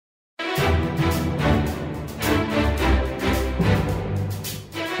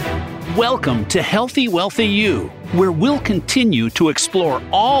Welcome to Healthy Wealthy You, where we'll continue to explore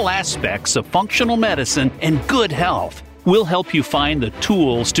all aspects of functional medicine and good health. We'll help you find the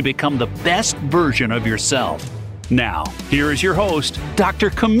tools to become the best version of yourself. Now, here is your host,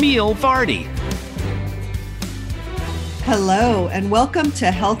 Dr. Camille Vardy. Hello, and welcome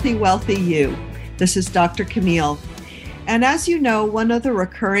to Healthy Wealthy You. This is Dr. Camille. And as you know, one of the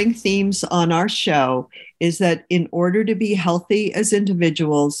recurring themes on our show is that in order to be healthy as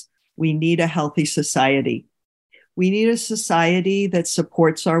individuals, we need a healthy society. We need a society that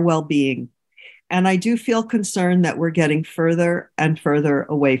supports our well-being. And I do feel concerned that we're getting further and further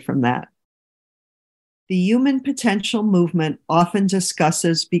away from that. The Human Potential Movement often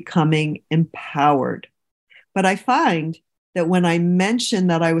discusses becoming empowered. But I find that when I mentioned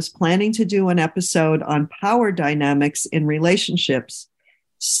that I was planning to do an episode on power dynamics in relationships,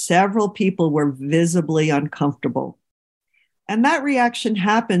 several people were visibly uncomfortable. And that reaction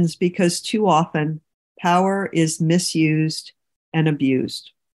happens because too often power is misused and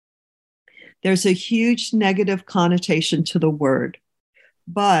abused. There's a huge negative connotation to the word,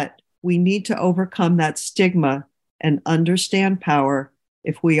 but we need to overcome that stigma and understand power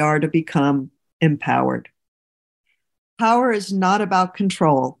if we are to become empowered. Power is not about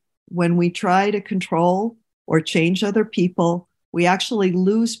control. When we try to control or change other people, we actually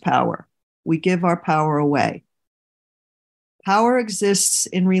lose power. We give our power away. Power exists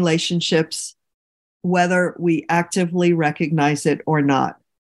in relationships, whether we actively recognize it or not.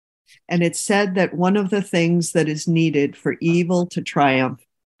 And it's said that one of the things that is needed for evil to triumph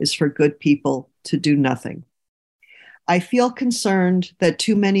is for good people to do nothing. I feel concerned that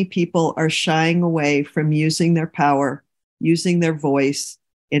too many people are shying away from using their power, using their voice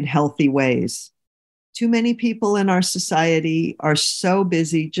in healthy ways. Too many people in our society are so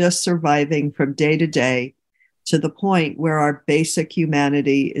busy just surviving from day to day, to the point where our basic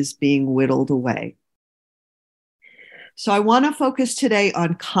humanity is being whittled away. So I want to focus today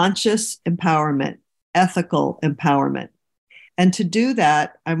on conscious empowerment, ethical empowerment. And to do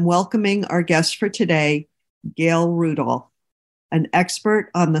that, I'm welcoming our guest for today, Gail Rudolph, an expert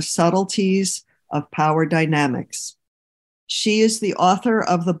on the subtleties of power dynamics. She is the author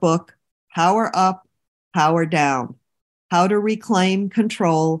of the book, Power Up, Power Down: How to Reclaim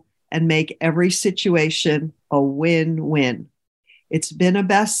Control and Make Every Situation a Win-Win. It's been a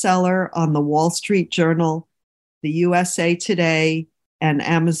bestseller on the Wall Street Journal, the USA Today, and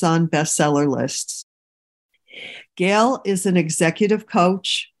Amazon bestseller lists. Gail is an executive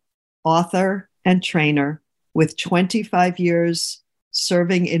coach, author, and trainer with 25 years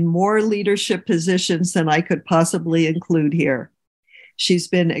serving in more leadership positions than I could possibly include here. She's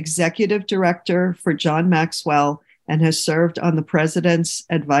been executive director for John Maxwell and has served on the President's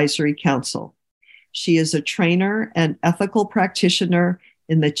Advisory Council. She is a trainer and ethical practitioner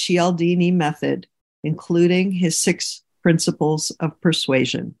in the Cialdini method, including his 6 principles of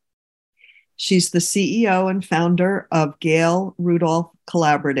persuasion. She's the CEO and founder of Gail Rudolph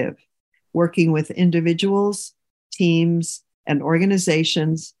Collaborative, working with individuals, teams, and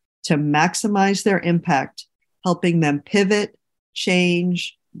organizations to maximize their impact, helping them pivot,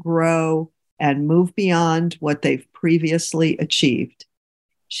 change, grow, and move beyond what they've previously achieved.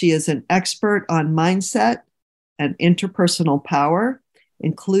 She is an expert on mindset and interpersonal power,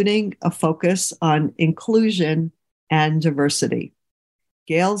 including a focus on inclusion and diversity.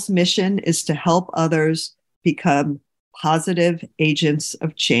 Gail's mission is to help others become positive agents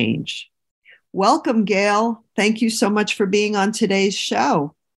of change. Welcome, Gail. Thank you so much for being on today's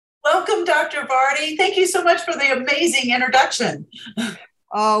show. Welcome, Dr. Vardy. Thank you so much for the amazing introduction.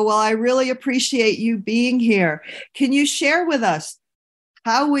 Oh, well, I really appreciate you being here. Can you share with us,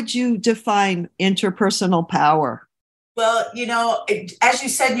 how would you define interpersonal power? Well, as you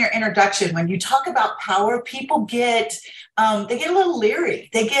said in your introduction, when you talk about power, people get a little leery.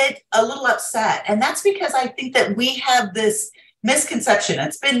 They get a little upset. And that's because I think that we have this misconception.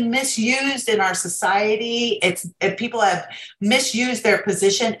 It's been misused in our society. People have misused their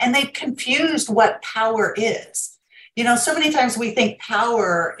position and they've confused what power is. So many times we think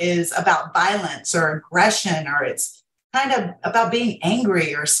power is about violence or aggression, or it's kind of about being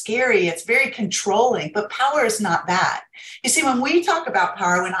angry or scary. It's very controlling, but power is not that. You see, when we talk about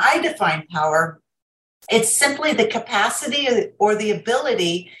power, when I define power, it's simply the capacity or the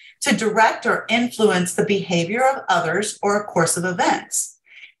ability to direct or influence the behavior of others or a course of events.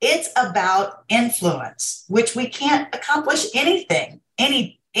 It's about influence, which we can't accomplish anything,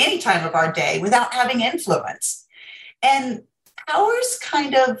 any time of our day without having influence. And power's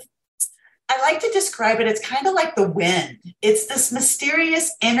kind of, I like to describe it, it's kind of like the wind. It's this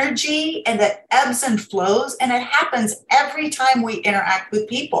mysterious energy and that ebbs and flows, and it happens every time we interact with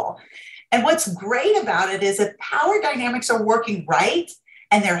people. And what's great about it is if power dynamics are working right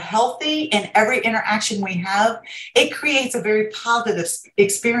and they're healthy in every interaction we have, it creates a very positive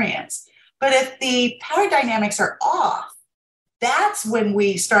experience. But if the power dynamics are off, that's when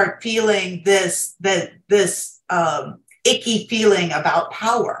we start feeling this icky feeling about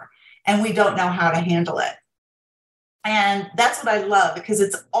power, and we don't know how to handle it. And that's what I love, because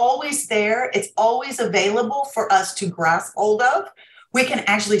it's always there. It's always available for us to grasp hold of. We can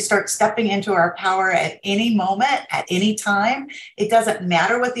actually start stepping into our power at any moment, at any time. It doesn't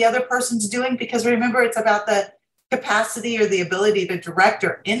matter what the other person's doing, because remember, it's about the capacity or the ability to direct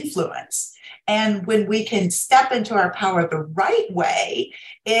or influence. And when we can step into our power the right way,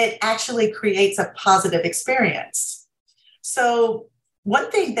 it actually creates a positive experience. So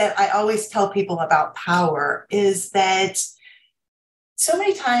one thing that I always tell people about power is that so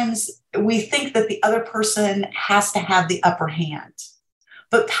many times we think that the other person has to have the upper hand,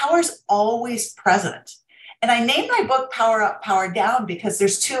 but power is always present. And I named my book Power Up, Power Down because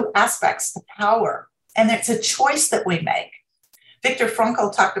there's two aspects to power, and it's a choice that we make. Viktor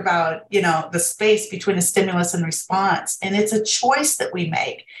Frankl talked about, the space between a stimulus and response, and it's a choice that we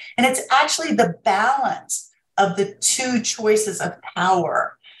make. And it's actually the balance of the two choices of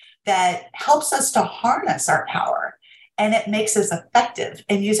power that helps us to harness our power, and it makes us effective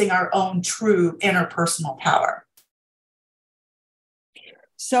in using our own true interpersonal power.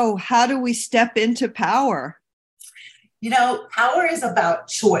 So how do we step into power? Power is about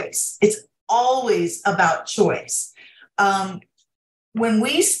choice. It's always about choice. When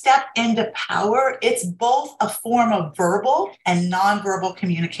we step into power, it's both a form of verbal and nonverbal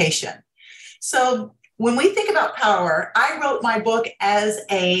communication. So when we think about power, I wrote my book as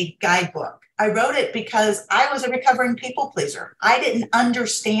a guidebook. I wrote it because I was a recovering people pleaser. I didn't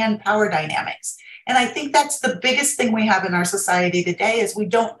understand power dynamics. And I think that's the biggest thing we have in our society today is we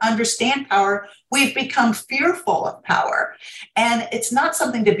don't understand power. We've become fearful of power. And it's not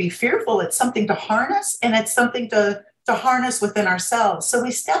something to be fearful. It's something to harness, and it's something to harness within ourselves. So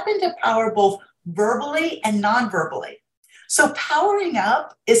we step into power both verbally and non-verbally. So powering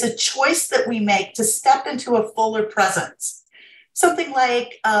up is a choice that we make to step into a fuller presence. Something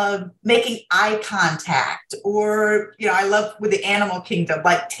like making eye contact, or, I love with the animal kingdom,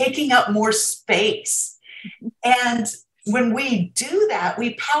 like taking up more space. And when we do that,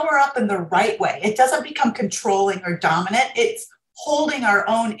 we power up in the right way. It doesn't become controlling or dominant. It's holding our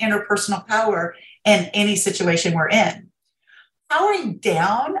own interpersonal power in any situation we're in. Powering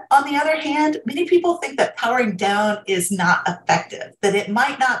down, on the other hand, many people think that powering down is not effective, that it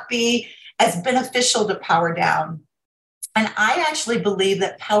might not be as beneficial to power down. And I actually believe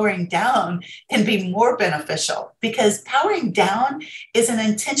that powering down can be more beneficial, because powering down is an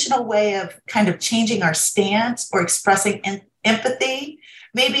intentional way of kind of changing our stance or expressing empathy,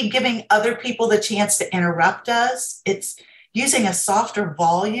 maybe giving other people the chance to interrupt us. It's using a softer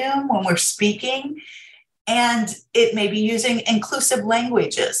volume when we're speaking, and it may be using inclusive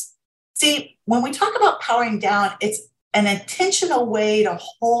languages. See, when we talk about powering down, it's an intentional way to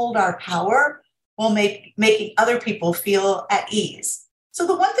hold our power while making other people feel at ease. So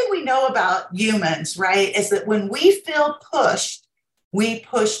the one thing we know about humans, right, is that when we feel pushed, we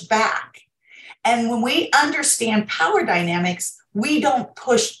push back. And when we understand power dynamics, we don't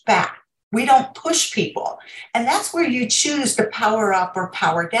push back. We don't push people. And that's where you choose to power up or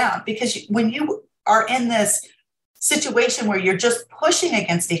power down, because when you are in this situation where you're just pushing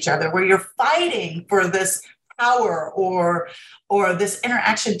against each other, where you're fighting for this power or this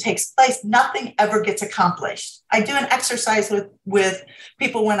interaction takes place, nothing ever gets accomplished. I do an exercise with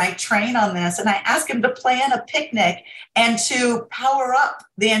people when I train on this, and I ask them to plan a picnic and to power up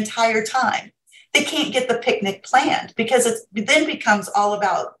the entire time. They can't get the picnic planned because it then becomes all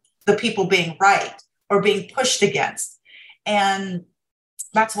about the people being right or being pushed against. And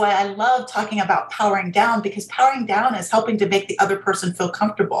that's why I love talking about powering down, because powering down is helping to make the other person feel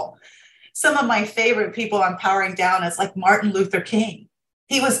comfortable. Some of my favorite people on powering down is like Martin Luther King.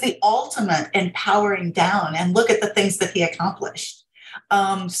 He was the ultimate in powering down, and look at the things that he accomplished.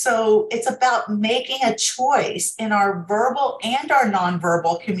 So it's about making a choice in our verbal and our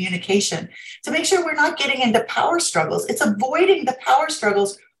nonverbal communication to make sure we're not getting into power struggles. It's avoiding the power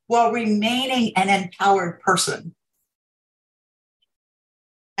struggles while remaining an empowered person.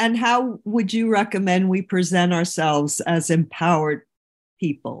 And how would you recommend we present ourselves as empowered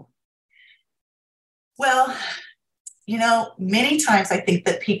people? Well, many times I think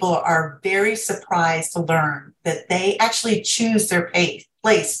that people are very surprised to learn that they actually choose their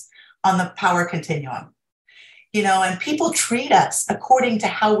place on the power continuum. And people treat us according to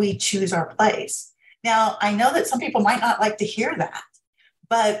how we choose our place. Now, I know that some people might not like to hear that,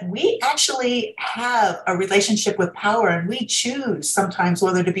 but we actually have a relationship with power, and we choose sometimes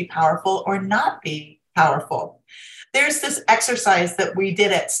whether to be powerful or not be powerful. There's this exercise that we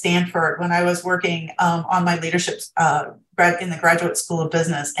did at Stanford when I was working on my leadership in the Graduate School of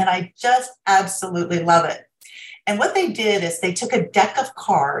Business, and I just absolutely love it. And what they did is they took a deck of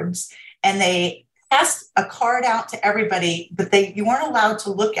cards and they passed a card out to everybody, but you weren't allowed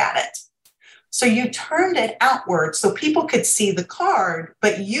to look at it. So you turned it outward so people could see the card,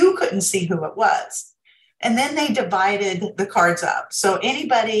 but you couldn't see who it was. And then they divided the cards up. So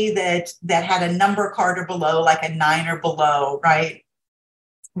anybody that had a number card or below, like a 9 or below, right,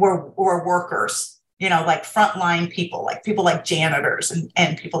 were workers, like frontline people like janitors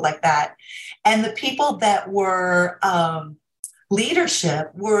and people like that. And the people that were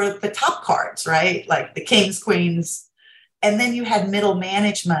leadership were the top cards, right? Like the kings, queens. And then you had middle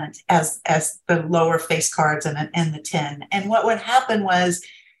management as the lower face cards and the 10. And what would happen was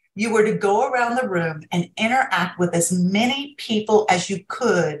you were to go around the room and interact with as many people as you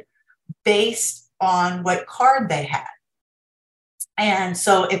could based on what card they had. And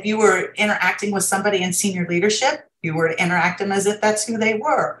so if you were interacting with somebody in senior leadership, you were to interact them as if that's who they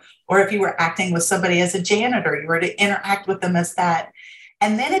were. Or if you were acting with somebody as a janitor, you were to interact with them as that.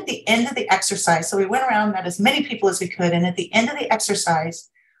 And then at the end of the exercise, so we went around, met as many people as we could. And at the end of the exercise,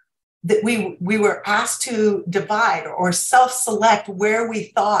 that we were asked to divide or self-select where we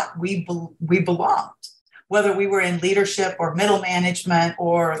thought we belonged, whether we were in leadership or middle management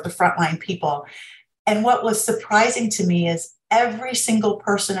or the frontline people. And what was surprising to me is every single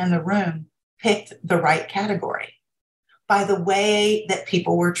person in the room picked the right category by the way that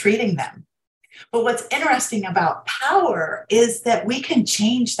people were treating them. But what's interesting about power is that we can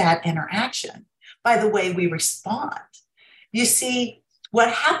change that interaction by the way we respond. You see, what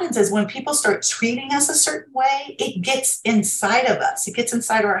happens is when people start treating us a certain way, it gets inside of us. It gets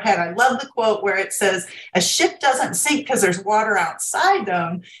inside our head. I love the quote where it says, a ship doesn't sink because there's water outside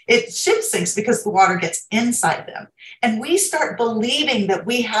them. Ship sinks because the water gets inside them. And we start believing that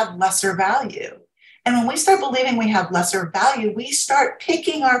we have lesser value. And when we start believing we have lesser value, we start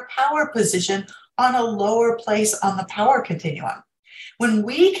picking our power position on a lower place on the power continuum. When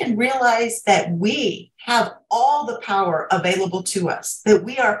we can realize that we have all the power available to us, that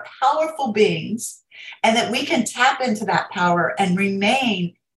we are powerful beings, and that we can tap into that power and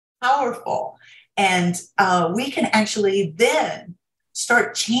remain powerful, and we can actually then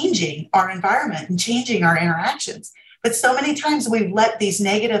start changing our environment and changing our interactions. But so many times we've let these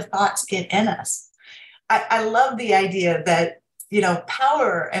negative thoughts get in us. I love the idea that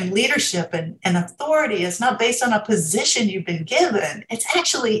power and leadership and authority is not based on a position you've been given. It's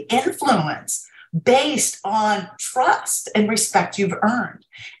actually influence based on trust and respect you've earned.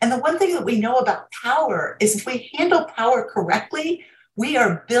 And the one thing that we know about power is if we handle power correctly, we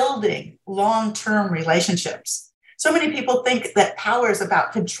are building long-term relationships. So many people think that power is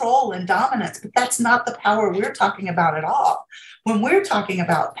about control and dominance, but that's not the power we're talking about at all. When we're talking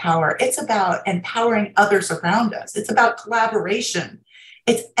about power, it's about empowering others around us. It's about collaboration.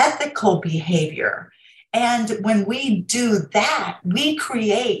 It's ethical behavior. And when we do that, we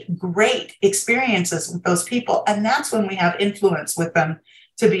create great experiences with those people. And that's when we have influence with them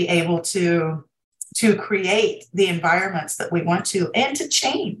to be able to create the environments that we want to and to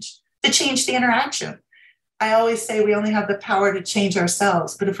change the interaction. I always say we only have the power to change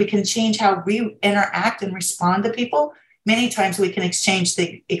ourselves, but if we can change how we interact and respond to people, many times we can exchange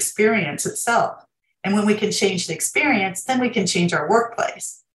the experience itself. And when we can change the experience, then we can change our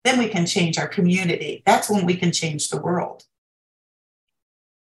workplace. Then we can change our community. That's when we can change the world.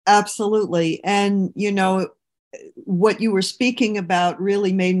 Absolutely. And, what you were speaking about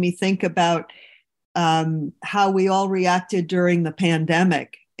really made me think about how we all reacted during the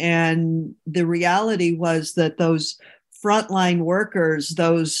pandemic. And the reality was that those frontline workers,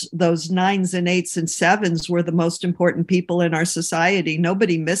 those 9s and 8s and 7s were the most important people in our society.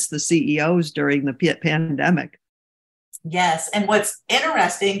 Nobody missed the CEOs during the pandemic. Yes. And what's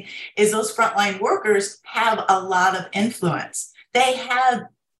interesting is those frontline workers have a lot of influence. They have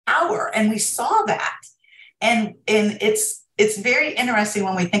power, and we saw that. And it's very interesting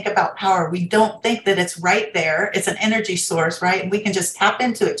when we think about power. We don't think that it's right there. It's an energy source, right? And we can just tap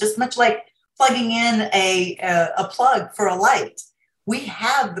into it, just much like plugging in a plug for a light. We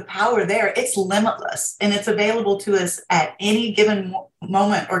have the power there. It's limitless, and it's available to us at any given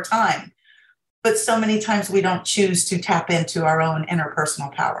moment or time. But so many times we don't choose to tap into our own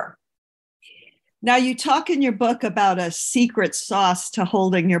interpersonal power. Now, you talk in your book about a secret sauce to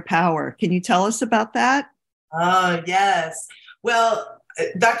holding your power. Can you tell us about that? Oh, yes. Well,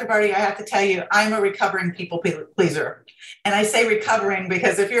 Dr. Barty, I have to tell you, I'm a recovering people pleaser. And I say recovering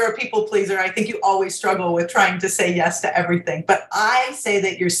because if you're a people pleaser, I think you always struggle with trying to say yes to everything. But I say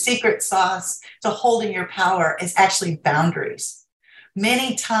that your secret sauce to holding your power is actually boundaries.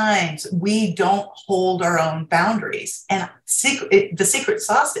 Many times we don't hold our own boundaries. And the secret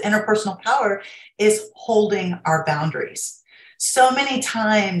sauce to interpersonal power is holding our boundaries. So many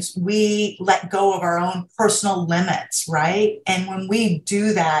times we let go of our own personal limits, right? And when we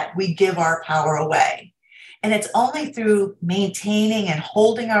do that, we give our power away. And it's only through maintaining and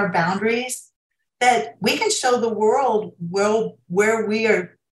holding our boundaries that we can show the world where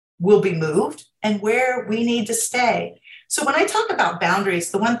will be moved and where we need to stay. So when I talk about boundaries,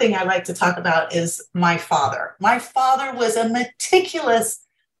 the one thing I like to talk about is my father. My father was a meticulous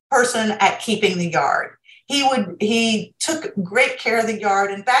person at keeping the yard. He took great care of the yard.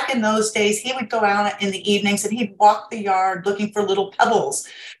 And back in those days, he would go out in the evenings and he'd walk the yard looking for little pebbles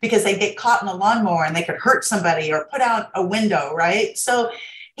because they'd get caught in a lawnmower and they could hurt somebody or put out a window, right? So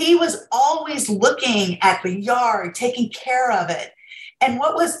he was always looking at the yard, taking care of it. And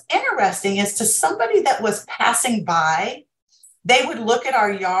what was interesting is to somebody that was passing by, they would look at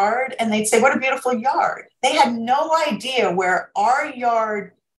our yard and they'd say, what a beautiful yard. They had no idea where our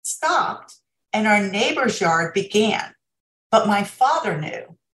yard stopped and our neighbor's yard began. But my father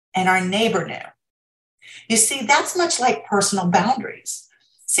knew and our neighbor knew. You see, that's much like personal boundaries.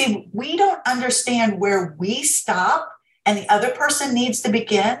 See, we don't understand where we stop and the other person needs to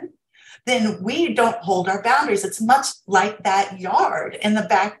begin, then we don't hold our boundaries. It's much like that yard in the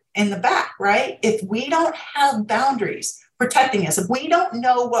back, right? If we don't have boundaries protecting us, if we don't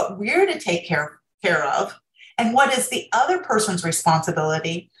know what we're to take care of and what is the other person's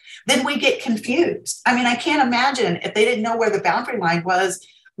responsibility, then we get confused. I mean, I can't imagine if they didn't know where the boundary line was,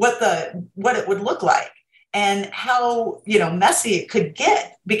 what it would look like and how, messy it could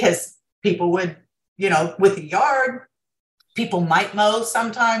get because people would, with the yard, people might mow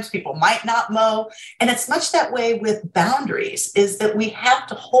sometimes, people might not mow. And it's much that way with boundaries, is that we have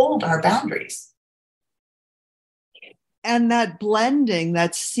to hold our boundaries. And that blending,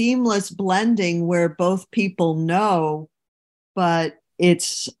 that seamless blending where both people know, but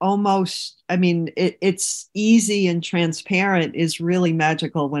it's almost, it's easy and transparent is really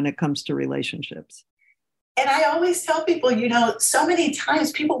magical when it comes to relationships. And I always tell people, so many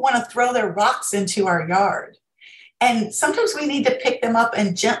times people want to throw their rocks into our yard. And sometimes we need to pick them up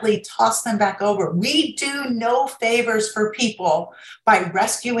and gently toss them back over. We do no favors for people by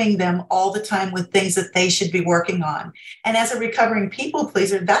rescuing them all the time with things that they should be working on. And as a recovering people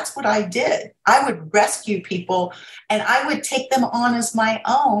pleaser, that's what I did. I would rescue people and I would take them on as my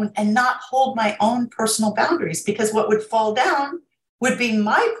own and not hold my own personal boundaries, because what would fall down would be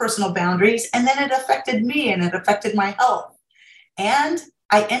my personal boundaries. And then it affected me and it affected my health. And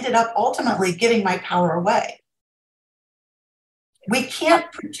I ended up ultimately giving my power away. We can't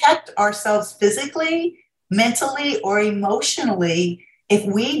protect ourselves physically, mentally, or emotionally if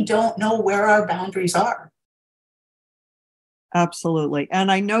we don't know where our boundaries are. Absolutely.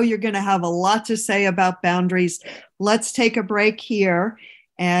 And I know you're going to have a lot to say about boundaries. Let's take a break here.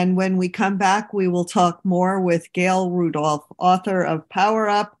 And when we come back, we will talk more with Gail Rudolph, author of Power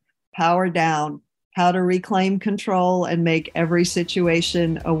Up, Power Down, How to Reclaim Control and Make Every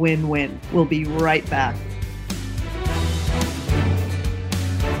Situation a Win-Win. We'll be right back.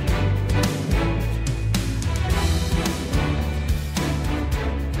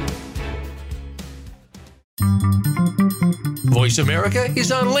 Voice America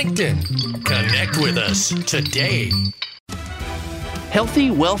is on LinkedIn. Connect with us today.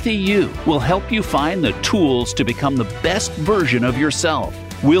 Healthy, Wealthy You will help you find the tools to become the best version of yourself.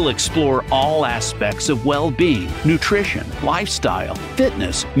 We'll explore all aspects of well-being, nutrition, lifestyle,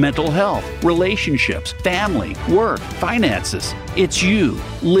 fitness, mental health, relationships, family, work, finances. It's you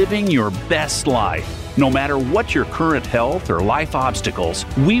living your best life. No matter what your current health or life obstacles,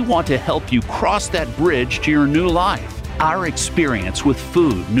 we want to help you cross that bridge to your new life. Our experience with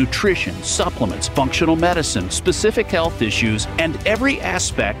food, nutrition, supplements, functional medicine, specific health issues, and every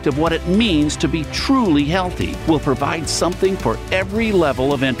aspect of what it means to be truly healthy will provide something for every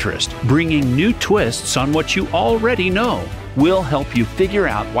level of interest, bringing new twists on what you already know. We'll help you figure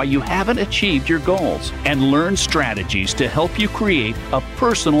out why you haven't achieved your goals and learn strategies to help you create a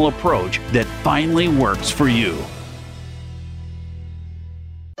personal approach that finally works for you.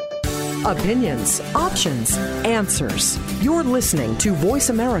 Opinions, options, answers. You're listening to Voice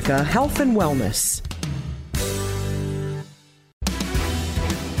America Health and Wellness.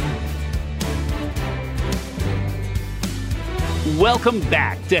 welcome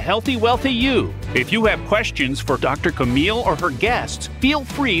back to Healthy Wealthy You. If you have questions for Dr. Camille or her guests, feel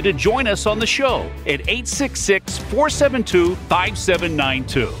free to join us on the show at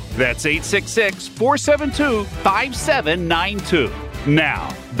 866-472-5792. That's 866-472-5792.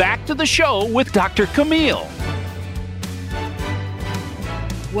 Now, back to the show with Dr. Camille.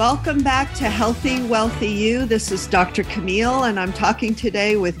 Welcome back to Healthy Wealthy You. This is Dr. Camille, and I'm talking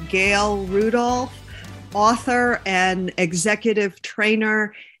today with Gail Rudolph, author and executive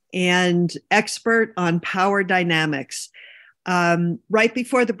trainer and expert on power dynamics. Right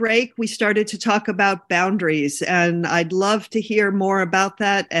before the break, we started to talk about boundaries, and I'd love to hear more about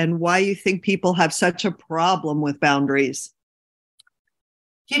that and why you think people have such a problem with boundaries.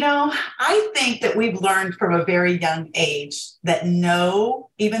 You know, I think that we've learned from a very young age that no,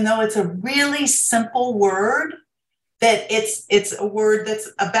 even though it's a really simple word, that it's a word that's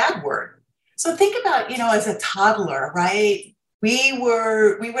a bad word. So think about, as a toddler, right? We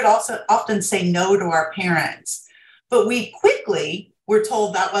would also often say no to our parents, but we quickly were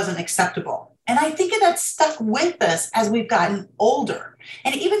told that wasn't acceptable. And I think that stuck with us as we've gotten older.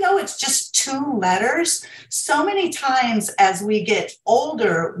 And even though it's just 2 letters, so many times as we get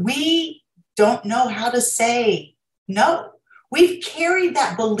older, we don't know how to say no. We've carried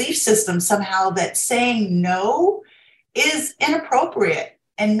that belief system somehow that saying no is inappropriate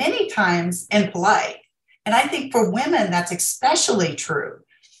and many times impolite. And I think for women, that's especially true.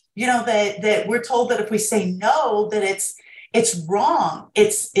 That we're told that if we say no, that it's wrong,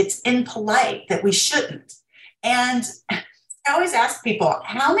 it's impolite, that we shouldn't. And I always ask people,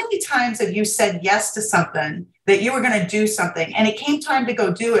 how many times have you said yes to something, that you were going to do something, and it came time to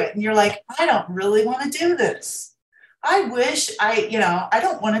go do it, and you're like, I don't really want to do this. I wish I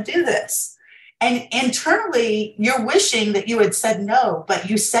don't want to do this. And internally, you're wishing that you had said no,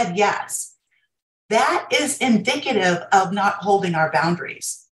 but you said yes. That is indicative of not holding our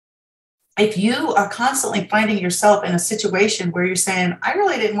boundaries. If you are constantly finding yourself in a situation where you're saying, I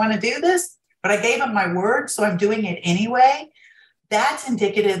really didn't want to do this, but I gave them my word, so I'm doing it anyway, that's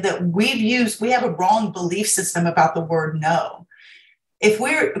indicative that we have a wrong belief system about the word no. If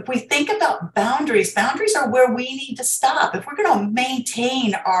we think about boundaries are where we need to stop. If we're going to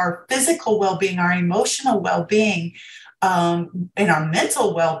maintain our physical well-being, our emotional well-being, and our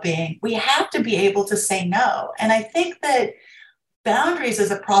mental well-being, we have to be able to say no. And I think that boundaries is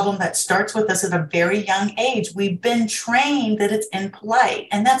a problem that starts with us at a very young age. We've been trained that it's impolite,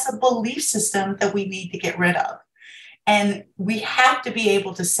 and that's a belief system that we need to get rid of. And we have to be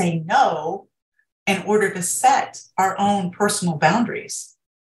able to say no in order to set our own personal boundaries.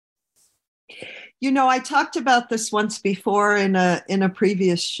 I talked about this once before in a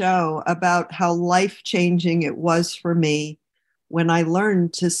previous show about how life-changing it was for me when I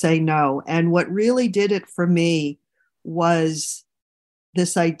learned to say no. And what really did it for me was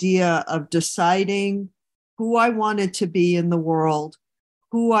this idea of deciding who I wanted to be in the world,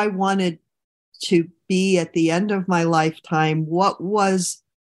 who I wanted to be at the end of my lifetime, what was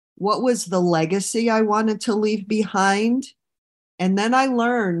the legacy I wanted to leave behind. And then I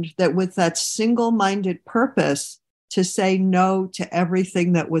learned that with that single-minded purpose to say no to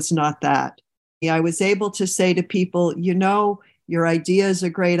everything that was not that. I was able to say to people, your idea is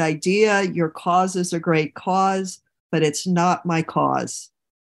a great idea, your cause is a great cause, but it's not my cause.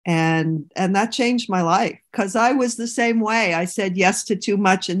 And that changed my life, because I was the same way. I said yes to too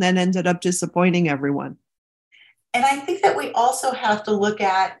much and then ended up disappointing everyone. And I think that we also have to look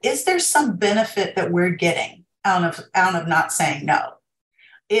at, is there some benefit that we're getting out of not saying no?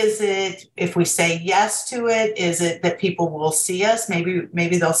 Is it, if we say yes to it, is it that people will see us?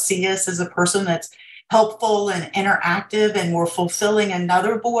 Maybe they'll see us as a person that's helpful and interactive, and we're fulfilling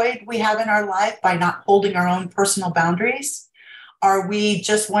another void we have in our life by not holding our own personal boundaries? Are we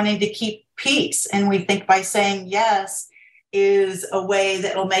just wanting to keep peace, and we think by saying yes is a way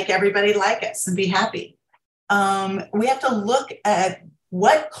that will make everybody like us and be happy? We have to look at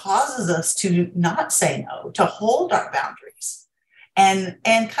what causes us to not say no, to hold our boundaries, and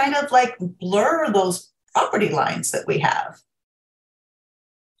kind of like blur those property lines that we have.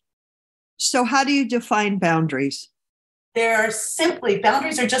 So how do you define boundaries?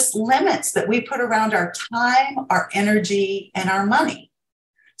 Boundaries are just limits that we put around our time, our energy, and our money.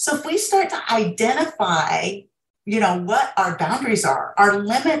 So if we start to identify what our boundaries are, our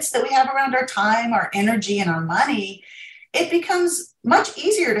limits that we have around our time, our energy, and our money, it becomes much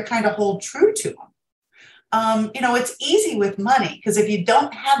easier to kind of hold true to them. It's easy with money, because if you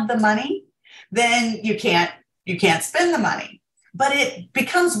don't have the money, then you can't spend the money. But it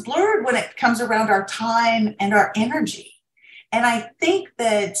becomes blurred when it comes around our time and our energy. And I think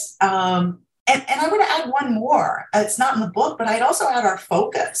that And I would add one more. It's not in the book, but I'd also add our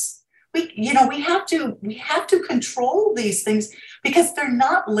focus. We have to control these things because they're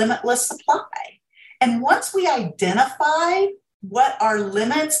not limitless supply. And once we identify what our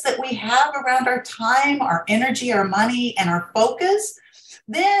limits that we have around our time, our energy, our money, and our focus,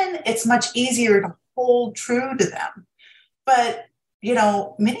 then it's much easier to hold true to them. But,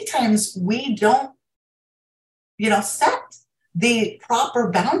 many times we don't, set the proper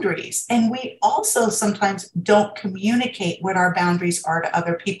boundaries. And we also sometimes don't communicate what our boundaries are to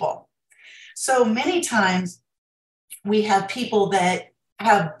other people. So many times we have people that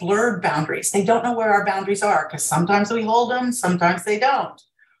have blurred boundaries. They don't know where our boundaries are because sometimes we hold them, sometimes they don't.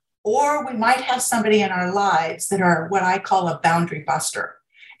 Or we might have somebody in our lives that are what I call a boundary buster.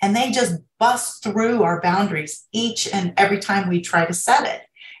 And they just bust through our boundaries each and every time we try to set it.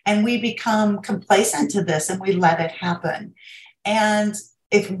 And we become complacent to this and we let it happen. And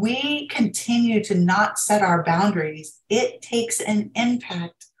if we continue to not set our boundaries, it takes an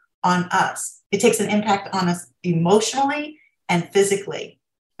impact on us. It takes an impact on us emotionally and physically.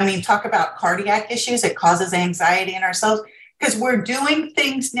 I mean, talk about cardiac issues. It causes anxiety in ourselves because we're doing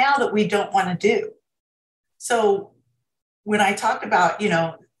things now that we don't want to do. So when I talk about,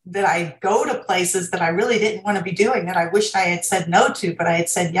 that I go to places that I really didn't want to be doing, that I wished I had said no to, but I had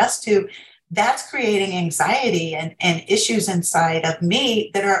said yes to, that's creating anxiety and issues inside of me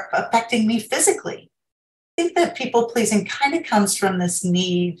that are affecting me physically. I think that people pleasing kind of comes from this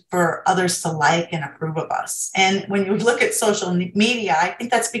need for others to like and approve of us. And when you look at social media, I think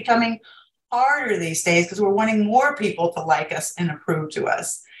that's becoming harder these days because we're wanting more people to like us and approve to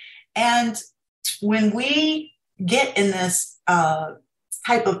us. And when we get in this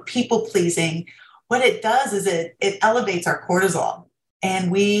type of people pleasing, what it does is it elevates our cortisol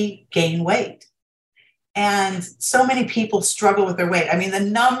and we gain weight. And so many people struggle with their weight. I mean, the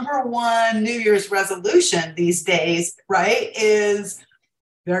number one New Year's resolution these days, right, is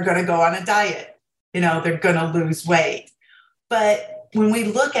they're going to go on a diet. They're going to lose weight. But when we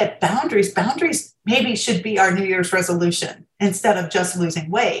look at boundaries maybe should be our New Year's resolution instead of just losing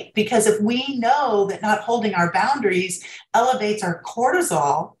weight. Because if we know that not holding our boundaries elevates our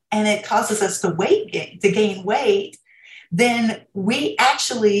cortisol and it causes us to gain weight, then we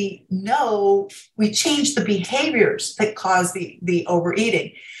actually know we change the behaviors that cause the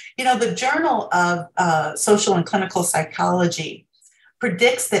overeating. The Journal of Social and Clinical Psychology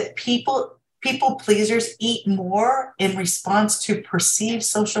predicts that people pleasers eat more in response to perceived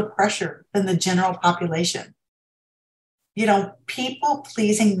social pressure than the general population. People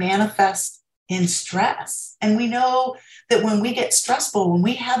pleasing manifests in stress. And we know that when we get stressful, when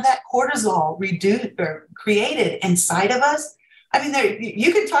we have that cortisol reduced or created inside of us, I mean,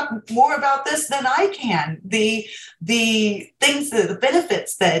 you can talk more about this than I can. The things, the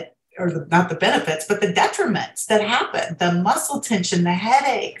benefits that, or not the benefits, but the detriments that happen, the muscle tension, the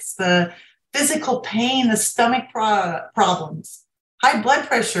headaches, the physical pain, the stomach problems, high blood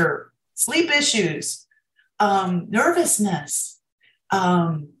pressure, sleep issues, nervousness,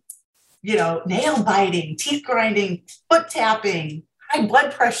 nail biting, teeth grinding, foot tapping, high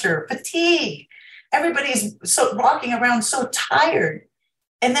blood pressure, fatigue. Everybody's walking around so tired.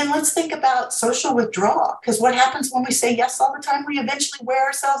 And then let's think about social withdrawal, because what happens when we say yes all the time? We eventually wear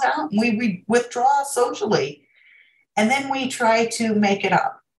ourselves out and we withdraw socially. And then we try to make it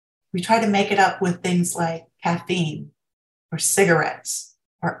up. We try to make it up with things like caffeine or cigarettes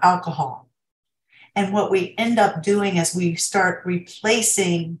or alcohol. And what we end up doing is we start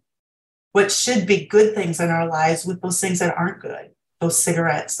replacing what should be good things in our lives with those things that aren't good. Those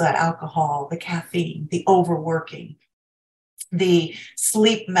cigarettes, that alcohol, the caffeine, the overworking, the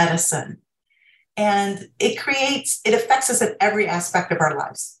sleep medicine. And it affects us in every aspect of our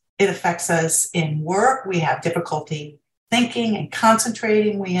lives. It affects us in work. We have difficulty thinking and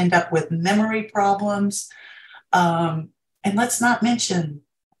concentrating. We end up with memory problems. And let's not mention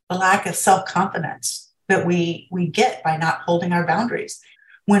the lack of self-confidence that we get by not holding our boundaries.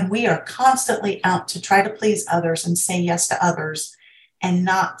 When we are constantly out to try to please others and say yes to others and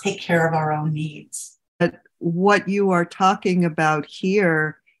not take care of our own needs. But what you are talking about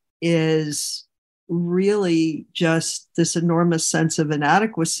here is really just this enormous sense of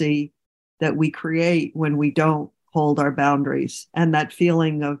inadequacy that we create when we don't hold our boundaries, and that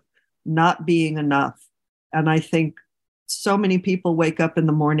feeling of not being enough. And I think so many people wake up in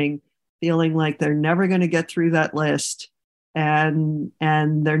the morning feeling like they're never going to get through that list, and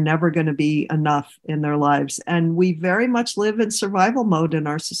they're never going to be enough in their lives. And we very much live in survival mode in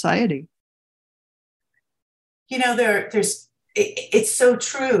our society. There's It's so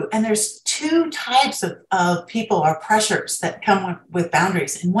true. And there's two types of people or pressures that come with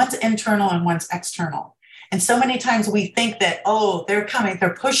boundaries, and one's internal and one's external. And so many times we think that, oh, they're coming,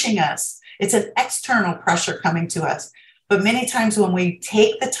 they're pushing us. It's an external pressure coming to us. But many times when we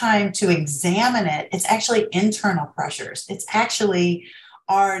take the time to examine it, it's actually internal pressures. It's actually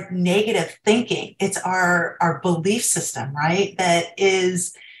our negative thinking. It's our belief system, right? That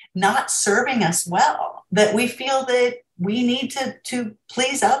is not serving us well, that we feel that we need to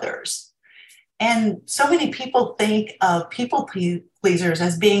please others. And so many people think of people pleasers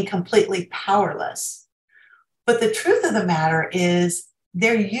as being completely powerless. But the truth of the matter is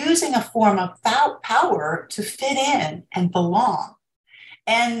they're using a form of power to fit in and belong.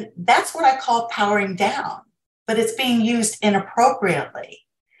 And that's what I call powering down, but it's being used inappropriately.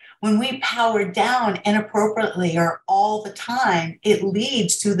 When we power down inappropriately or all the time, it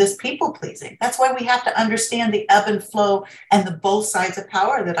leads to this people pleasing. That's why we have to understand the ebb and flow and the both sides of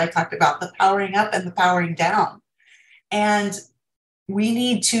power that I talked about, the powering up and the powering down. And we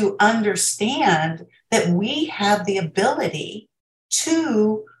need to understand that we have the ability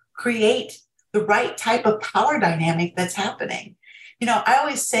to create the right type of power dynamic that's happening. You know, I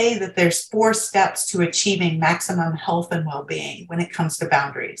always say that there's 4 steps to achieving maximum health and well-being when it comes to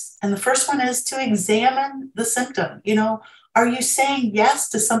boundaries. And the first one is to examine the symptom. You know, are you saying yes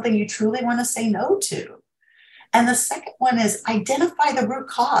to something you truly want to say no to? And the second one is identify the root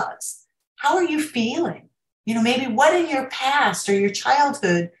cause. How are you feeling? You know, maybe what in your past or your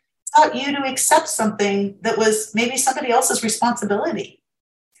childhood taught you to accept something that was maybe somebody else's responsibility?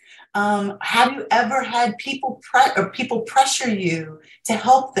 Have you ever had people pressure you to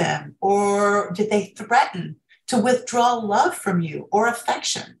help them, or did they threaten to withdraw love from you or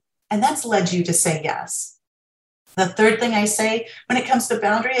affection? And that's led you to say yes. The third thing I say when it comes to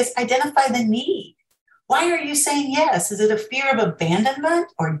boundary is identify the need. Why are you saying yes? Is it a fear of abandonment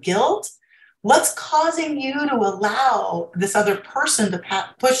or guilt? What's causing you to allow this other person to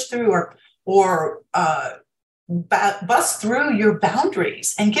push through or bust through your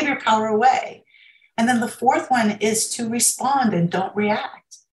boundaries and give your power away? And then the fourth one is to respond and don't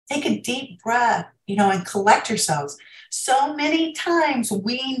react. Take a deep breath, and collect yourselves. So many times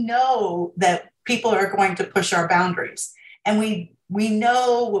we know that people are going to push our boundaries, and we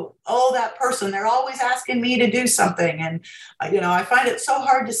know, oh, that person, they're always asking me to do something. And, I find it so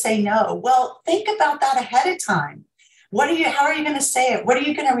hard to say no. Well, think about that ahead of time. How are you going to say it? What are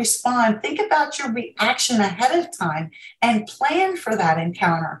you going to respond? Think about your reaction ahead of time and plan for that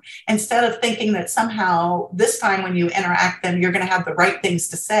encounter, instead of thinking that somehow this time when you interact them, you're going to have the right things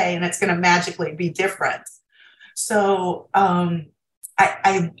to say and it's going to magically be different. So I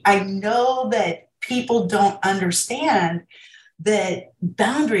know that people don't understand that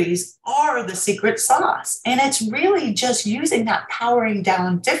boundaries are the secret sauce, and it's really just using that powering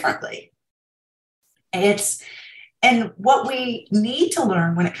down differently. And what we need to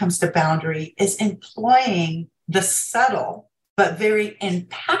learn when it comes to boundary is employing the subtle but very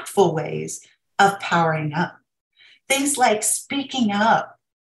impactful ways of powering up. Things like speaking up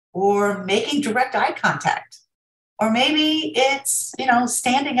or making direct eye contact, or maybe it's,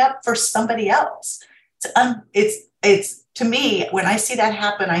 standing up for somebody else. It's to me, when I see that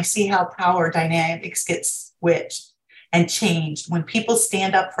happen, I see how power dynamics get switched and changed when people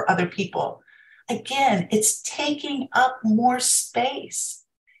stand up for other people. Again, it's taking up more space.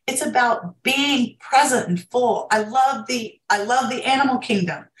 It's about being present and full. I love the animal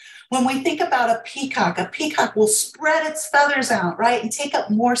kingdom. When we think about a peacock will spread its feathers out, right, and take up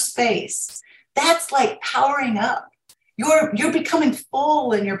more space. That's like powering up. You're becoming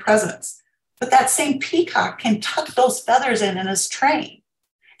full in your presence. But that same peacock can tuck those feathers in his train.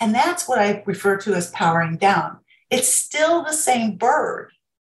 And that's what I refer to as powering down. It's still the same bird.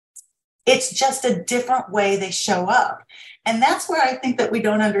 It's just a different way they show up. And that's where I think that we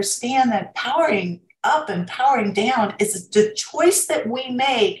don't understand that powering up and powering down is the choice that we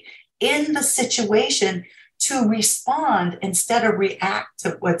make in the situation to respond instead of react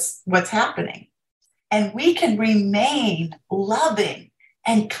to what's happening. And we can remain loving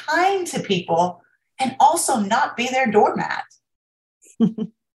and kind to people and also not be their doormat.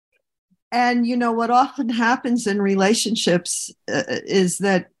 And what often happens in relationships is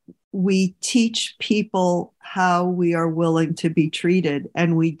that we teach people how we are willing to be treated.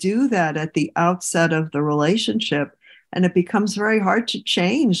 And we do that at the outset of the relationship. And it becomes very hard to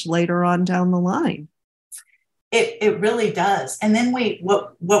change later on down the line. It really does. And then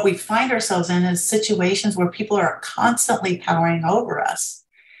what we find ourselves in is situations where people are constantly powering over us.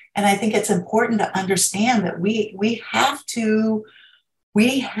 And I think it's important to understand that we have to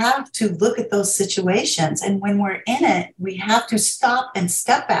we have to look at those situations. And when we're in it, we have to stop and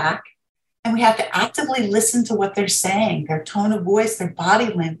step back, and we have to actively listen to what they're saying, their tone of voice, their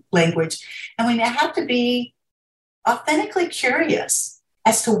body language. And we have to be authentically curious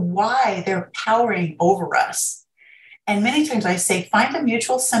as to why they're powering over us. And many times I say, find a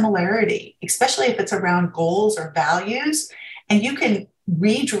mutual similarity, especially if it's around goals or values, and you can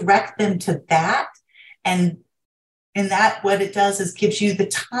redirect them to that. And in that, what it does is gives you the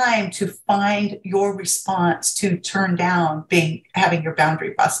time to find your response to turn down having your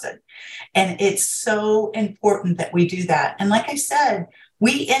boundary busted. And it's so important that we do that. And like I said,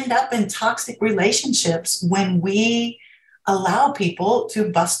 we end up in toxic relationships when we allow people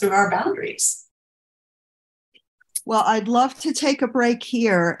to bust through our boundaries. Well, I'd love to take a break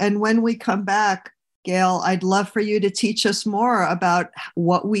here. And when we come back, Gail, I'd love for you to teach us more about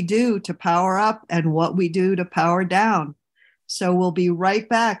what we do to power up and what we do to power down. So we'll be right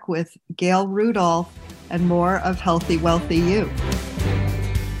back with Gail Rudolph and more of Healthy, Wealthy You.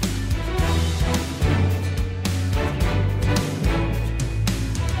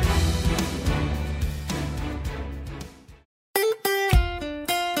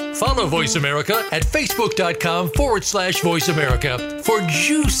 Follow Voice America at facebook.com/Voice America for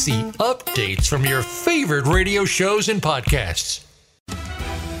juicy updates from your favorite radio shows and podcasts.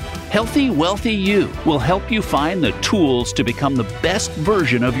 Healthy, Wealthy You will help you find the tools to become the best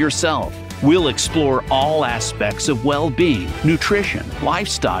version of yourself. We'll explore all aspects of well-being, nutrition,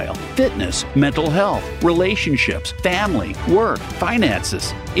 lifestyle, fitness, mental health, relationships, family, work,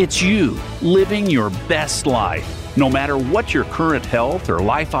 finances. It's you living your best life. No matter what your current health or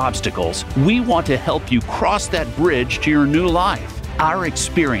life obstacles, we want to help you cross that bridge to your new life. Our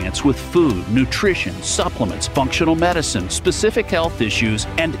experience with food, nutrition, supplements, functional medicine, specific health issues,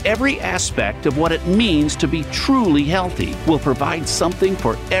 and every aspect of what it means to be truly healthy will provide something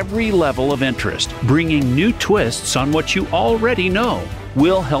for every level of interest, bringing new twists on what you already know.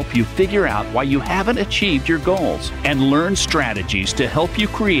 We'll help you figure out why you haven't achieved your goals and learn strategies to help you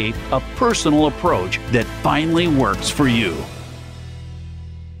create a personal approach that finally works for you.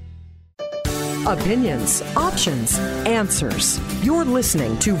 Opinions, options, answers. You're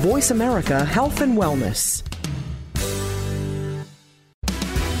listening to Voice America Health and Wellness.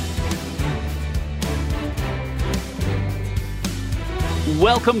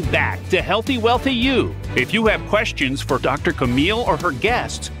 Welcome back to Healthy, Wealthy You. If you have questions for Dr. Camille or her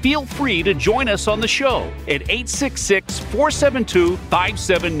guests, feel free to join us on the show at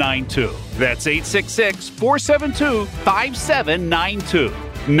 866-472-5792. That's 866-472-5792.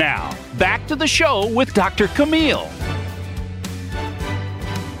 Now, back to the show with Dr. Camille.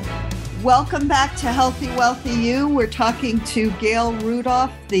 Welcome back to Healthy, Wealthy You. We're talking to Gail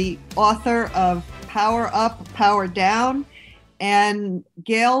Rudolph, the author of Power Up, Power Down. And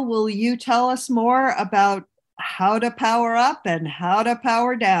Gail, will you tell us more about how to power up and how to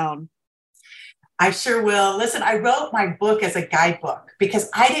power down? I sure will. Listen, I wrote my book as a guidebook because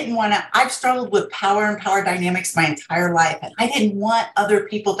I've struggled with power and power dynamics my entire life, and I didn't want other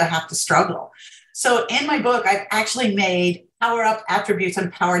people to have to struggle. So in my book, I've actually made power up attributes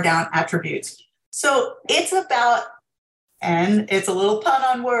and power down attributes. So it's about, and it's a little pun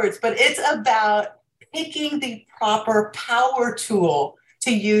on words, but it's about picking the proper power tool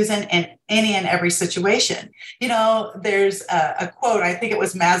to use in any and every situation. You know, there's a quote, I think it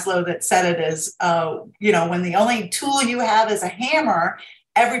was Maslow that said it is, when the only tool you have is a hammer,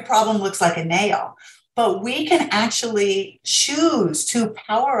 every problem looks like a nail. But we can actually choose to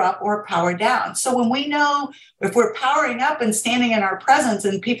power up or power down. So when we know if we're powering up and standing in our presence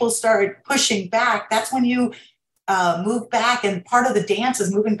and people start pushing back, that's when you move back, and part of the dance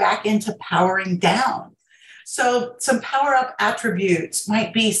is moving back into powering down. So some power up attributes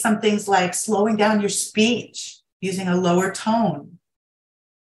might be some things like slowing down your speech, using a lower tone,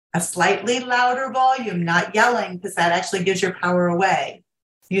 a slightly louder volume, not yelling, because that actually gives your power away,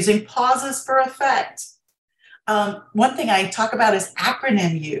 using pauses for effect. One thing I talk about is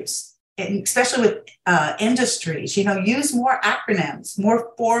acronym use, especially with industries. Use more acronyms,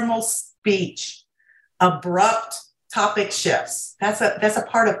 more formal speech. Abrupt topic shifts. That's a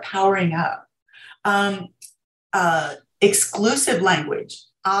part of powering up. Exclusive language.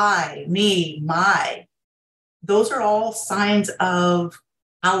 I, me, my. Those are all signs of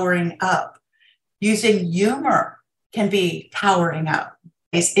powering up. Using humor can be powering up.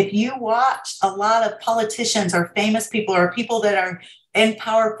 If you watch a lot of politicians or famous people or people that are in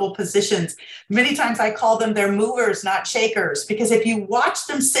powerful positions, many times I call them they're movers, not shakers, because if you watch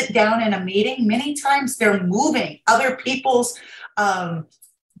them sit down in a meeting, many times they're moving other people's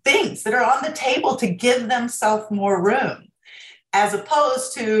things that are on the table to give themselves more room. as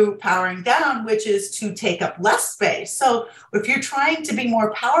opposed to powering down, which is to take up less space. So if you're trying to be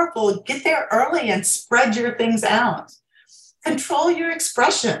more powerful, get there early and spread your things out. Control your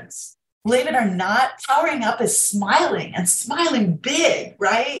expressions. Believe it or not, powering up is smiling and smiling big,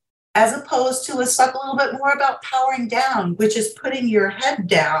 right? As opposed to, let's talk a little bit more about powering down, which is putting your head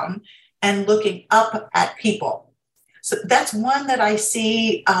down and looking up at people. So that's one that I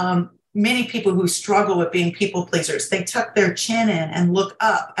see many people who struggle with being people pleasers. They tuck their chin in and look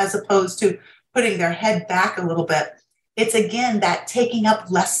up as opposed to putting their head back a little bit. It's, again, that taking up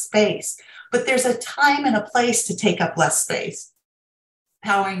less space. But there's a time and a place to take up less space.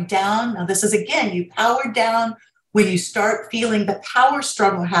 Powering down, now this is, again, you power down when you start feeling the power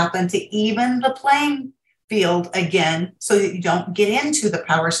struggle happen to even the playing field again so that you don't get into the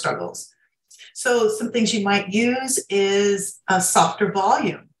power struggles. So some things you might use is a softer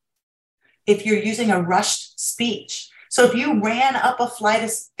volume. If you're using a rushed speech. So if you ran up a flight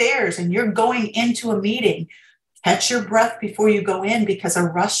of stairs and you're going into a meeting, catch your breath before you go in, because a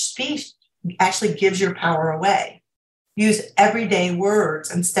rushed speech actually gives your power away. Use everyday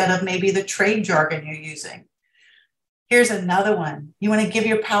words instead of maybe the trade jargon you're using. Here's another one. You want to give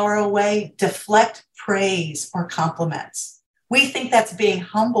your power away? Deflect praise or compliments. We think that's being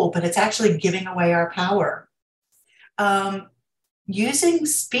humble, but it's actually giving away our power. Using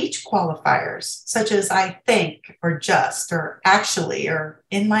speech qualifiers such as I think, or just, or actually, or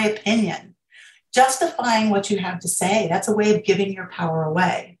in my opinion. Justifying what you have to say. That's a way of giving your power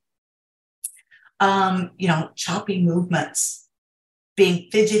away. Choppy movements, being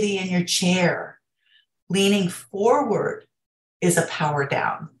fidgety in your chair, leaning forward is a power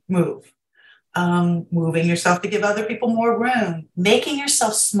down move. Moving yourself to give other people more room, making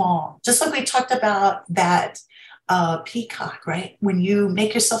yourself small. Just like we talked about that peacock, right? When you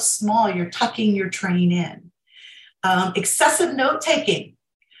make yourself small, you're tucking your train in. Excessive note-taking.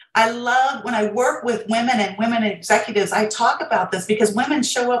 I love when I work with women and women executives, I talk about this because women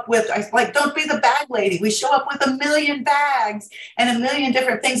show up with, don't be the bag lady. We show up with a million bags and a million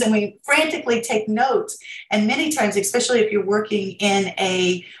different things, and we frantically take notes. And many times, especially if you're working in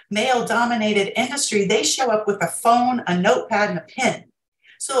a male-dominated industry, they show up with a phone, a notepad, and a pen.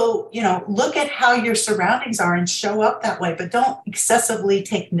 So, look at how your surroundings are and show up that way, but don't excessively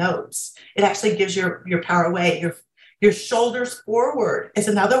take notes. It actually gives your power away. Your shoulders forward is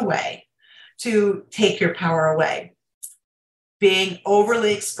another way to take your power away. Being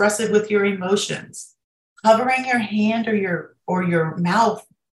overly expressive with your emotions, covering your hand or your mouth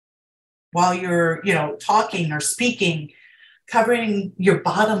while you're, talking or speaking, covering your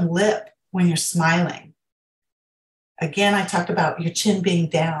bottom lip when you're smiling. Again, I talked about your chin being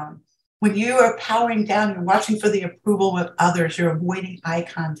down. When you are powering down, you're watching for the approval of others, you're avoiding eye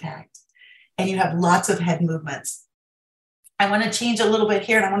contact, and you have lots of head movements. I want to change a little bit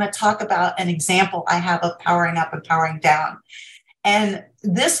here, and I want to talk about an example I have of powering up and powering down. And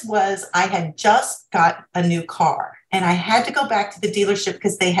this was, I had just got a new car, and I had to go back to the dealership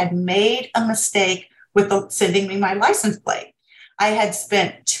because they had made a mistake with sending me my license plate. I had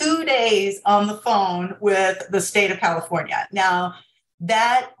spent 2 days on the phone with the state of California. Now,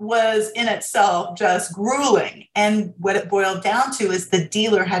 that was in itself just grueling. And what it boiled down to is the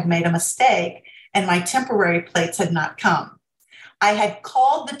dealer had made a mistake and my temporary plates had not come. I had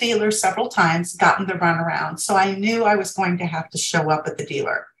called the dealer several times, gotten the runaround, so I knew I was going to have to show up at the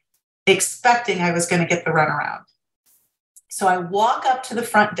dealer, expecting I was going to get the runaround. So I walk up to the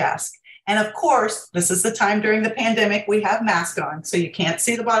front desk, and of course, this is the time during the pandemic, we have masks on, so you can't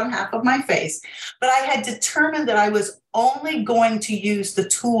see the bottom half of my face, but I had determined that I was only going to use the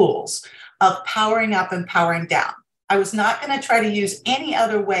tools of powering up and powering down. I was not going to try to use any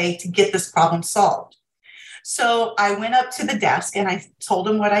other way to get this problem solved. So I went up to the desk and I told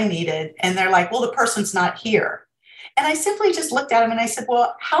them what I needed. And they're like, well, the person's not here. And I simply just looked at him and I said,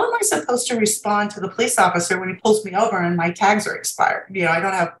 well, how am I supposed to respond to the police officer when he pulls me over and my tags are expired? I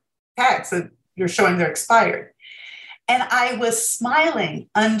don't have tags that you're showing they're expired. And I was smiling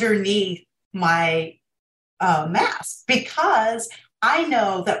underneath my mask because I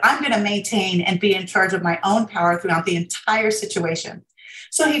know that I'm going to maintain and be in charge of my own power throughout the entire situation.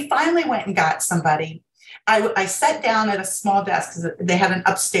 So he finally went and got somebody. I sat down at a small desk because they had an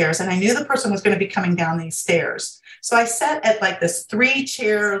upstairs, and I knew the person was going to be coming down these stairs. So I sat at like this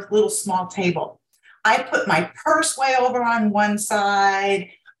 3-chair little small table. I put my purse way over on one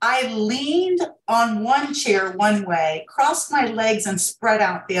side. I leaned on one chair one way, crossed my legs and spread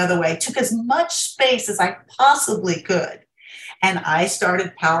out the other way, took as much space as I possibly could. And I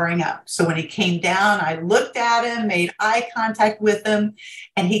started powering up. So when he came down, I looked at him, made eye contact with him,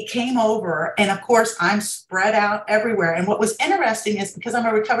 and he came over. And of course, I'm spread out everywhere. And what was interesting is because I'm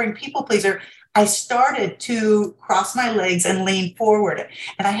a recovering people pleaser, I started to cross my legs and lean forward.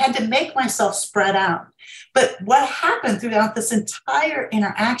 And I had to make myself spread out. But what happened throughout this entire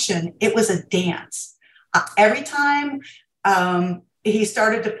interaction, it was a dance. Every time he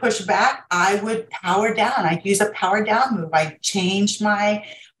started to push back, I would power down. I'd use a power down move. I changed my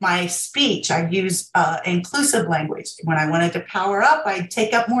speech. I'd use inclusive language. When I wanted to power up, I'd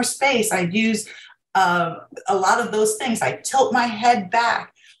take up more space. I'd use a lot of those things. I'd tilt my head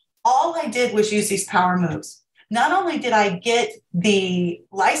back. All I did was use these power moves. Not only did I get the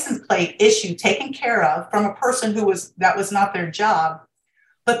license plate issue taken care of from a person that was not their job,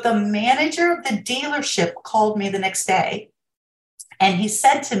 but the manager of the dealership called me the next day. And he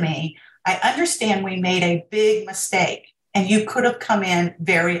said to me, I understand we made a big mistake and you could have come in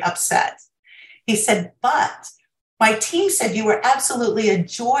very upset. He said, but my team said you were absolutely a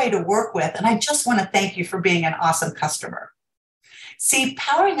joy to work with. And I just want to thank you for being an awesome customer. See,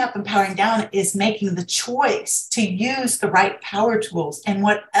 powering up and powering down is making the choice to use the right power tools in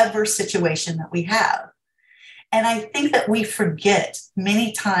whatever situation that we have. And I think that we forget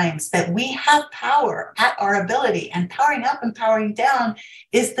many times that we have power at our ability, and powering up and powering down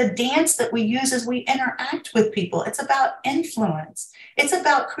is the dance that we use as we interact with people. It's about influence. It's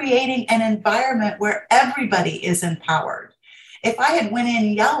about creating an environment where everybody is empowered. If I had went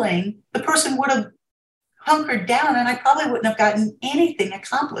in yelling, the person would have hunkered down and I probably wouldn't have gotten anything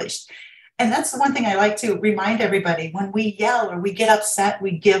accomplished. And that's the one thing I like to remind everybody. When we yell or we get upset,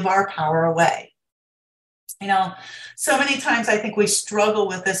 we give our power away. You know, so many times I think we struggle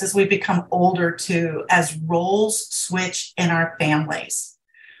with this as we become older too, as roles switch in our families.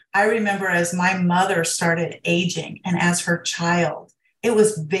 I remember as my mother started aging and as her child, it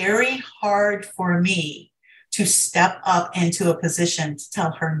was very hard for me to step up into a position to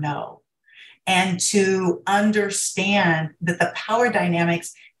tell her no and to understand that the power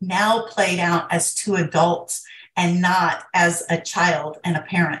dynamics now played out as two adults and not as a child and a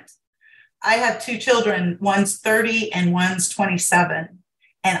parent. I have two children, one's 30 and one's 27.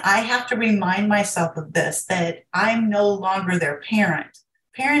 And I have to remind myself of this, that I'm no longer their parent.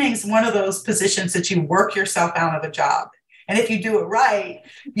 Parenting is one of those positions that you work yourself out of a job. And if you do it right,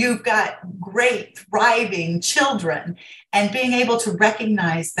 you've got great, thriving children. And being able to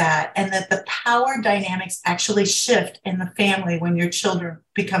recognize that, and that the power dynamics actually shift in the family when your children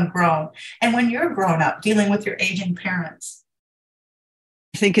become grown and when you're grown up dealing with your aging parents.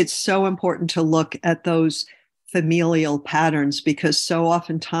 I think it's so important to look at those familial patterns, because so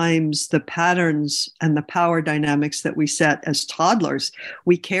oftentimes the patterns and the power dynamics that we set as toddlers,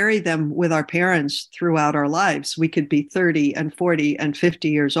 we carry them with our parents throughout our lives. We could be 30 and 40 and 50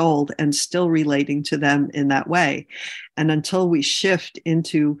 years old and still relating to them in that way. And until we shift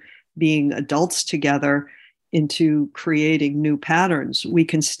into being adults together, into creating new patterns, we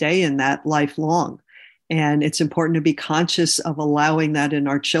can stay in that lifelong. And it's important to be conscious of allowing that in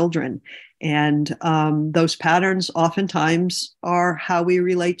our children. And those patterns oftentimes are how we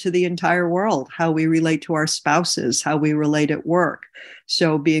relate to the entire world, how we relate to our spouses, how we relate at work.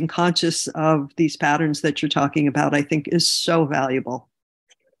 So being conscious of these patterns that you're talking about, I think, is so valuable.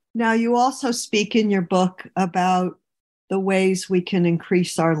 Now, you also speak in your book about the ways we can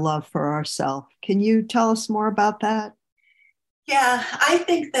increase our love for ourselves. Can you tell us more about that? Yeah, I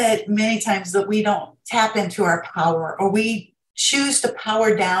think that many times that we don't tap into our power, or we choose to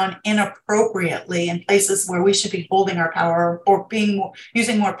power down inappropriately in places where we should be holding our power or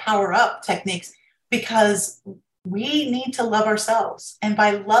using more power up techniques, because we need to love ourselves. And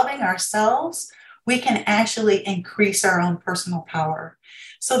by loving ourselves, we can actually increase our own personal power.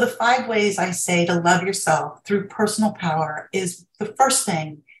 So the 5 ways I say to love yourself through personal power is the first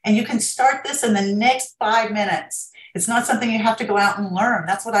thing. And you can start this in the next 5 minutes. It's not something you have to go out and learn.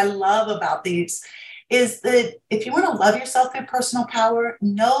 That's what I love about these, is that if you want to love yourself through personal power,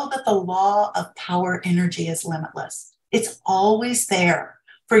 know that the law of power energy is limitless. It's always there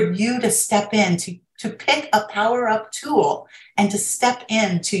for you to step in, to pick a power up tool and to step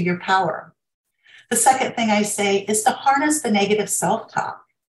into your power. The second thing I say is to harness the negative self-talk.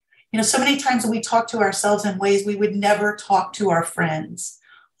 You know, so many times we talk to ourselves in ways we would never talk to our friends.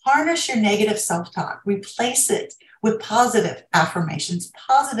 Harness your negative self-talk, replace it with positive affirmations,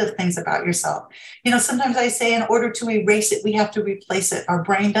 positive things about yourself. You know, sometimes I say in order to erase it, we have to replace it. Our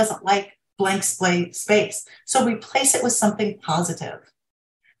brain doesn't like blank space. So replace it with something positive.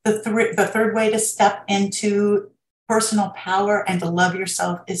 The third way to step into personal power and to love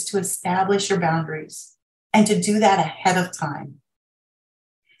yourself is to establish your boundaries. and to do that ahead of time.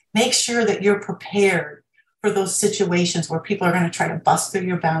 Make sure that you're prepared for those situations where people are going to try to bust through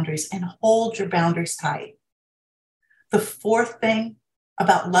your boundaries, and hold your boundaries tight. The fourth thing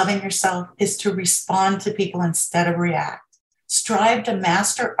about loving yourself is to respond to people instead of react. Strive to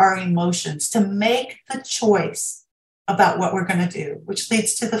master our emotions, to make the choice about what we're going to do, which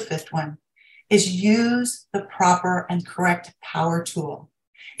leads to the fifth one, is use the proper and correct power tool.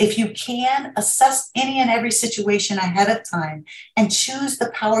 If you can, assess any and every situation ahead of time and choose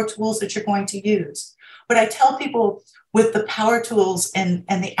the power tools that you're going to use. What I tell people with the power tools and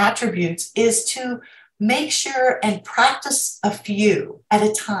the attributes is to make sure and practice a few at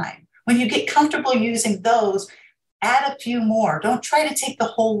a time. When you get comfortable using those, add a few more. Don't try to take the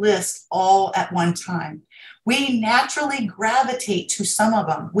whole list all at one time. We naturally gravitate to some of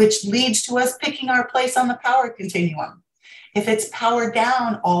them, which leads to us picking our place on the power continuum. If it's power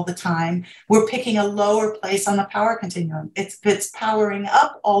down all the time, we're picking a lower place on the power continuum. If it's powering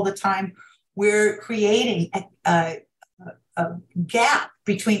up all the time, we're creating a gap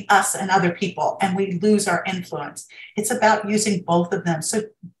between us and other people, and we lose our influence. It's about using both of them. So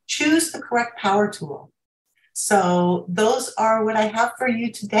choose the correct power tool. So those are what I have for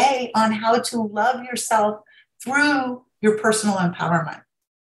you today on how to love yourself through your personal empowerment.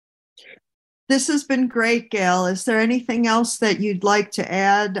 This has been great, Gail. Is there anything else that you'd like to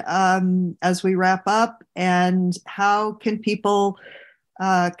add as we wrap up? And how can people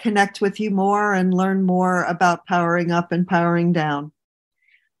connect with you more and learn more about powering up and powering down?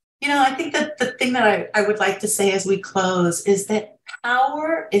 You know, I think that the thing that I would like to say as we close is that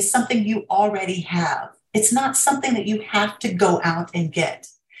power is something you already have. It's not something that you have to go out and get.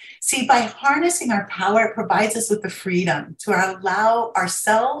 See, by harnessing our power, it provides us with the freedom to allow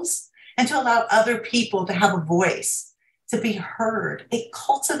ourselves and to allow other people to have a voice, to be heard. It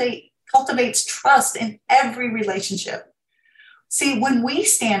cultivates trust in every relationship. See, when we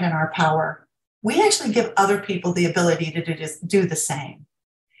stand in our power, we actually give other people the ability to do the same.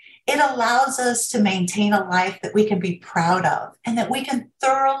 It allows us to maintain a life that we can be proud of and that we can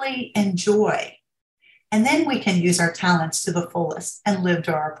thoroughly enjoy. And then we can use our talents to the fullest and live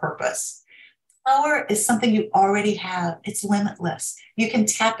to our purpose. Power is something you already have. It's limitless. You can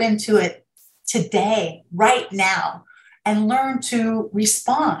tap into it today, right now, and learn to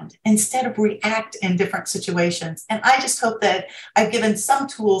respond instead of react in different situations. And I just hope that I've given some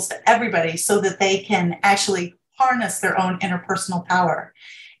tools to everybody so that they can actually harness their own interpersonal power.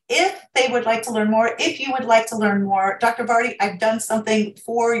 If they would like to learn more, if you would like to learn more, Dr. Vardy, I've done something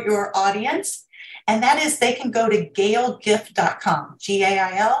for your audience. And that is, they can go to gailgift.com,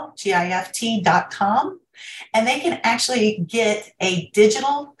 GAILGIFT.com, and they can actually get a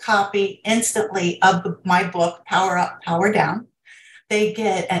digital copy instantly of my book, Power Up, Power Down. They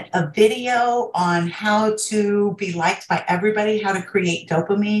get a video on how to be liked by everybody, how to create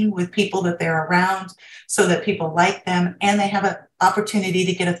dopamine with people that they're around so that people like them, and they have an opportunity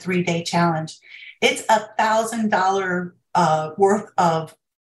to get a 3-day challenge. It's $1,000 worth of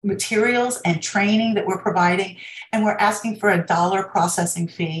materials and training that we're providing, and we're asking for $1 processing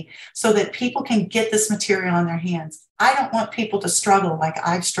fee so that people can get this material in their hands. I don't want people to struggle like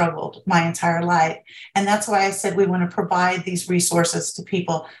I've struggled my entire life, and that's why I said we want to provide these resources to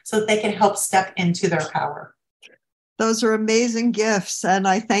people so that they can help step into their power. Those are amazing gifts, and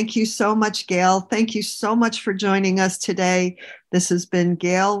I thank you so much, Gail. Thank you so much for joining us today. This has been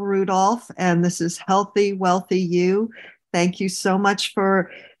Gail Rudolph, and this is Healthy, Wealthy You. Thank you so much for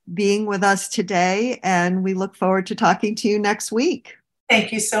being with us today, and we look forward to talking to you next week.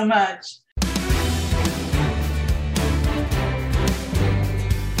 Thank you so much.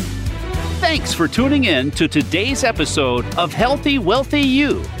 Thanks for tuning in to today's episode of Healthy, Wealthy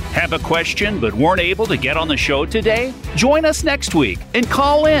You. Have a question but weren't able to get on the show today? Join us next week and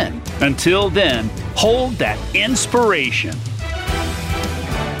call in. Until then, hold that inspiration.